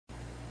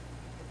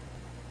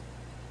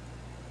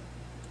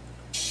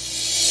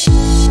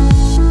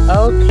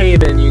Okay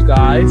then, you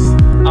guys.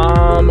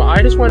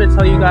 I just want to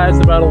tell you guys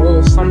about a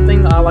little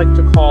something I like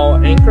to call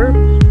Anchor.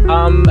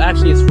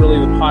 Actually, it's really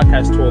the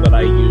podcast tool that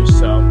I use,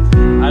 so,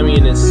 I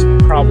mean, it's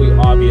probably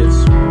obvious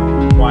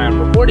why I'm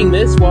recording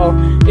this. Well,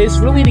 it's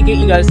really to get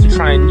you guys to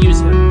try and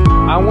use it.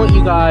 I want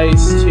you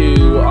guys to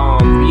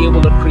be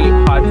able to create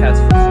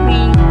podcasts for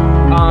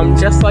free,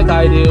 just like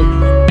I do.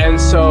 And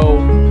so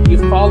you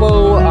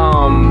follow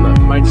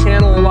my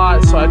channel a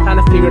lot, so I kind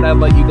of figured I'd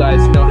let you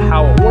guys know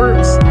how it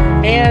works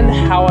and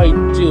how I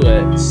do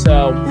it.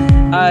 So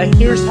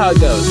here's how it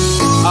goes.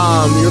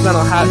 You're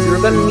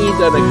gonna need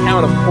an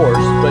account, of course,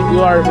 but you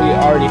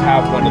already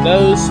have one of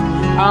those.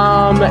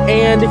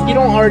 And if you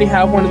don't already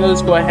have one of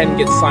those, go ahead and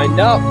get signed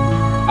up.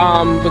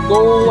 The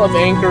goal of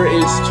Anchor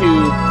is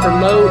to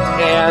promote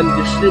and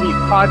distribute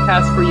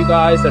podcasts for you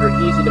guys that are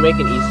easy to make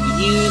and easy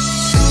to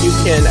use. You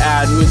can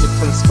add music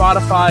from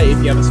Spotify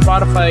if you have a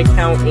Spotify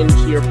account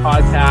into your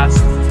podcast,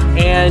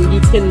 and you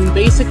can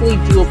basically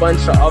do a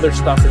bunch of other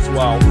stuff as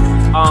well,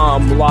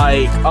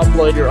 like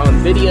upload your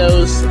own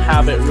videos,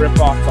 have it rip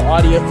off the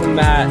audio from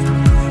that,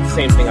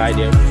 same thing I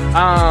do,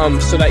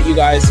 so that you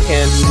guys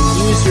can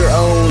use your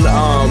own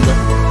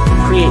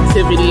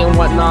creativity and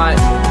whatnot.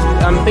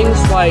 Things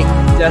like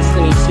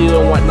Destiny 2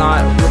 and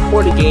whatnot,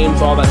 recorded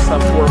games, all that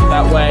stuff work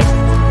that way.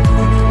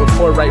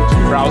 Record right to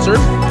the browser.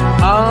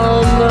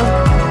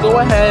 Go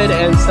ahead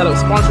and set up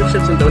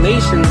sponsorships and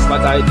donations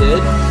like I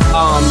did,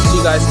 so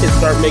you guys can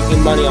start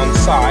making money on the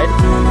side,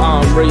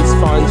 raise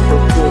funds for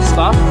cool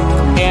stuff.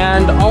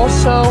 And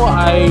also,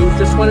 I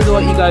just wanted to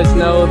let you guys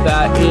know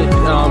that it,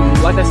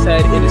 like I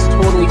said, it is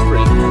totally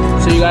free,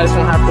 so you guys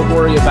don't have to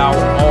worry about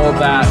all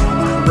that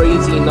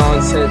crazy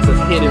nonsense of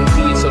hidden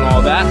fees and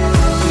all that.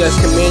 You guys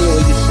can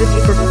manually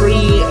distribute for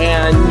free,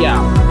 and yeah,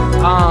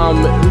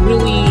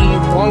 really,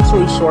 long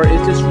story short,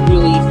 it's just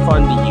really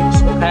fun to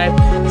use, okay?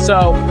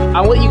 So,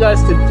 I want you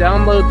guys to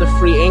download the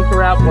free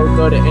Anchor app or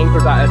go to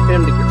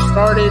anchor.fm to get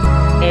started,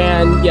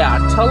 and yeah,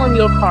 tell them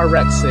your car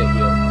wreck sent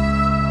you.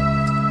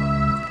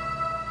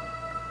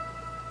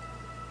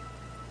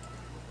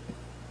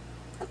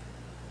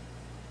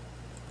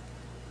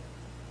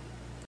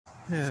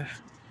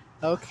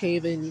 Okay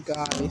then, you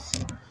guys.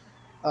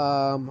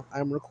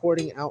 I'm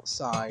recording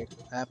outside.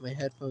 I have my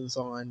headphones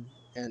on,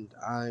 and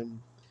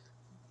I'm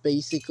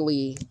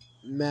basically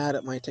mad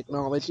at my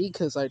technology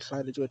because I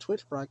tried to do a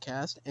Twitch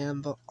broadcast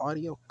and the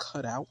audio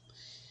cut out.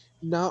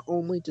 Not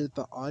only did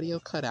the audio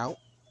cut out,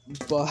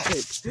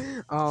 but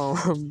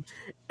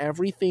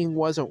everything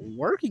wasn't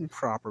working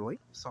properly,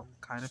 so I'm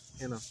kind of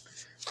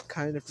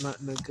not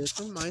in a good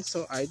mind.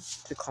 So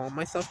to calm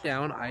myself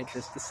down, I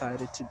just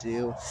decided to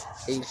do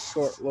a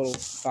short little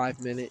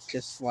 5-minute,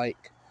 just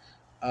like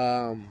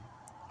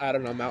I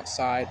don't know, I'm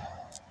outside,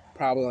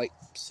 probably like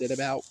sit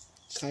about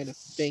kind of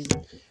thing.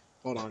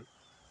 Hold on.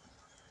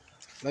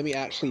 Let me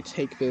actually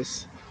take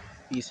these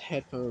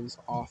headphones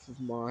off of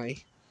my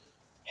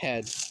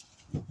head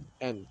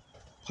and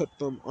put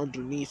them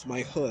underneath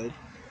my hood.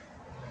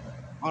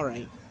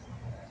 Alright.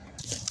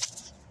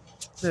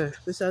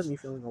 This has me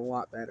feeling a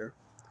lot better.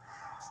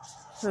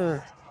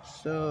 So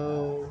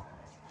you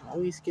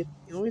always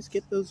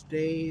get those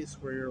days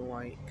where you're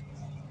like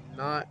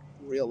not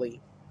really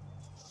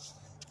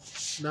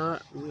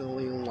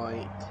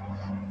like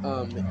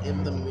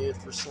in the mood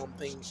for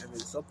something, and then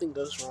something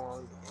goes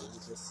wrong and you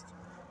just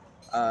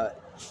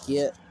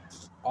get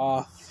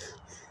off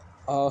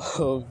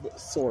of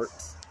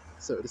sorts,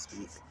 so to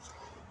speak.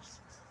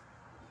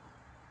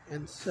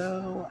 And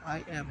so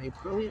I am a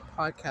brilliant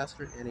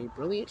podcaster and a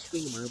brilliant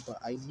streamer, but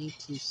I need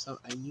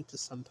to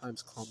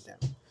sometimes calm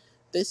down.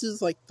 This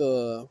is like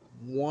the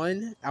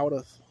 1 out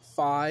of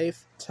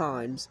 5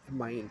 times in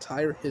my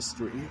entire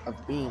history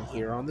of being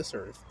here on this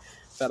earth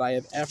that I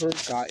have ever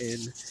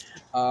gotten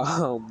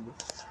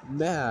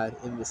mad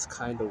in this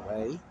kind of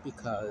way,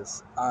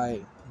 because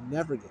I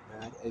never get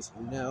mad, as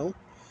you know.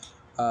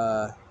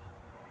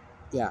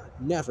 Yeah,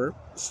 never.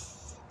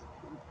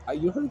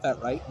 You heard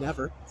that right,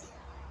 never.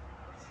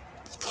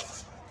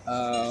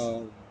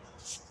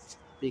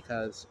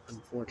 Because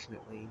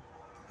unfortunately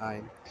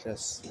I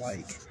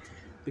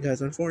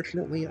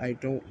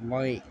don't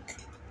like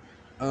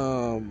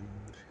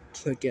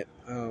to get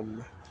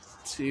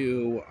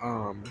to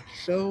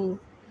show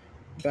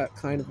that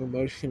kind of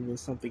emotion when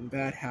something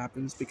bad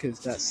happens, because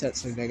that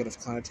sets a negative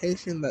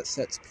connotation, that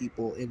sets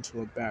people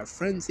into a bad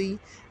frenzy,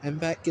 and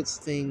that gets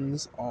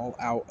things all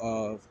out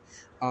of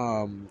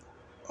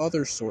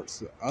other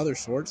sorts.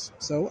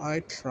 So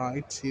I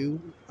try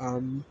to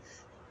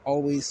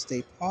always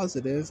stay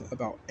positive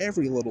about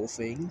every little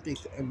thing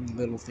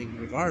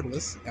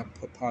regardless, and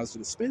put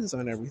positive spins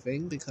on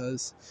everything,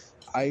 because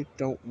I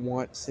don't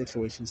want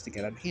situations to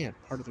get out of hand.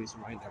 Part of the reason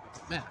why I never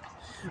get mad.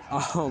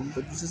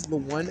 But this is the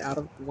 1 out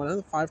of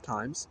 5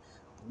 times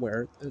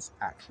where this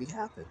actually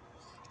happened.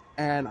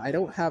 And I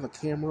don't have a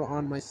camera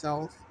on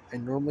myself. I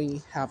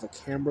normally have a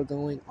camera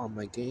going on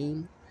my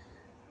game.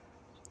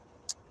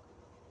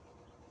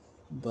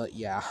 But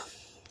yeah,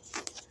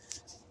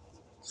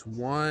 it's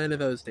one of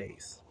those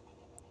days.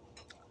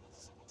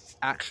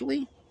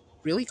 Actually,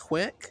 really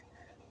quick,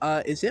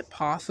 Is it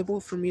possible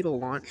for me to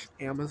launch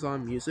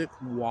Amazon Music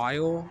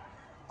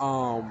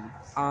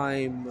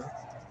I'm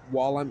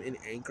while I'm in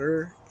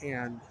Anchor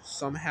and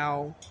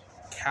somehow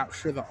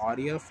capture the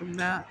audio from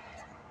that?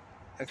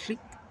 Actually,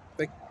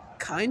 like,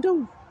 kind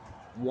of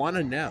want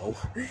to know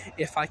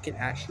if I can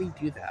actually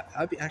do that.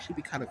 That'd actually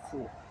be kind of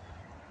cool.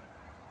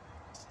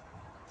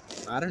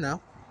 I don't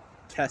know.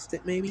 Test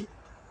it maybe.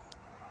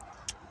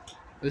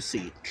 Let's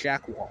see.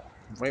 Jack Wall,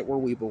 right where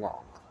we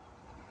belong.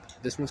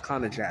 This one's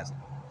kind of jazzy.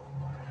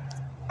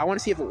 I want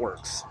to see if it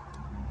works.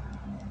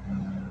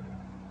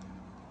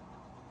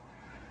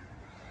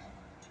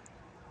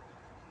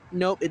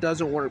 Nope, it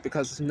doesn't work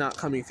because it's not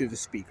coming through the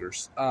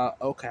speakers.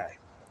 Okay.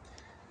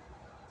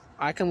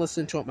 I can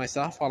listen to it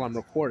myself while I'm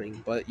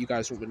recording, but you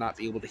guys would not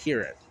be able to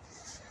hear it.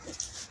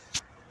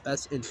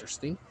 That's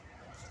interesting.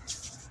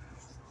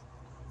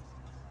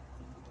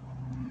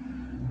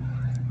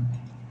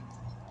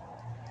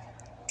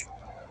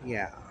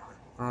 Yeah,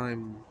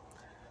 I'm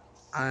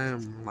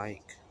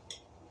like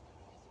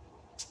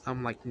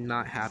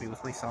not happy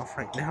with myself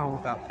right now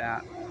about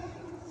that.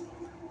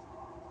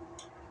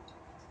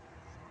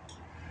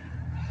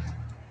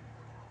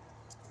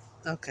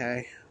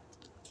 Okay.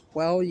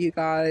 Well, you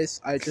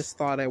guys, I just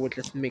thought I would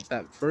just make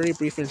that very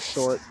brief and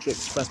short to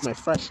express my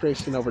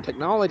frustration over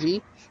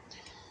technology.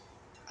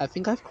 I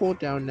think I've cooled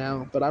down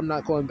now, but I'm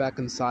not going back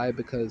inside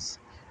because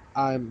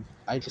I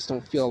just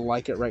don't feel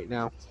like it right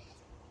now.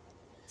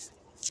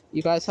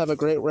 You guys have a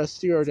great rest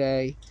of your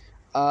day.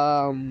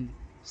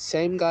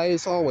 Same guy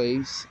as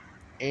always,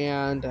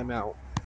 and I'm out.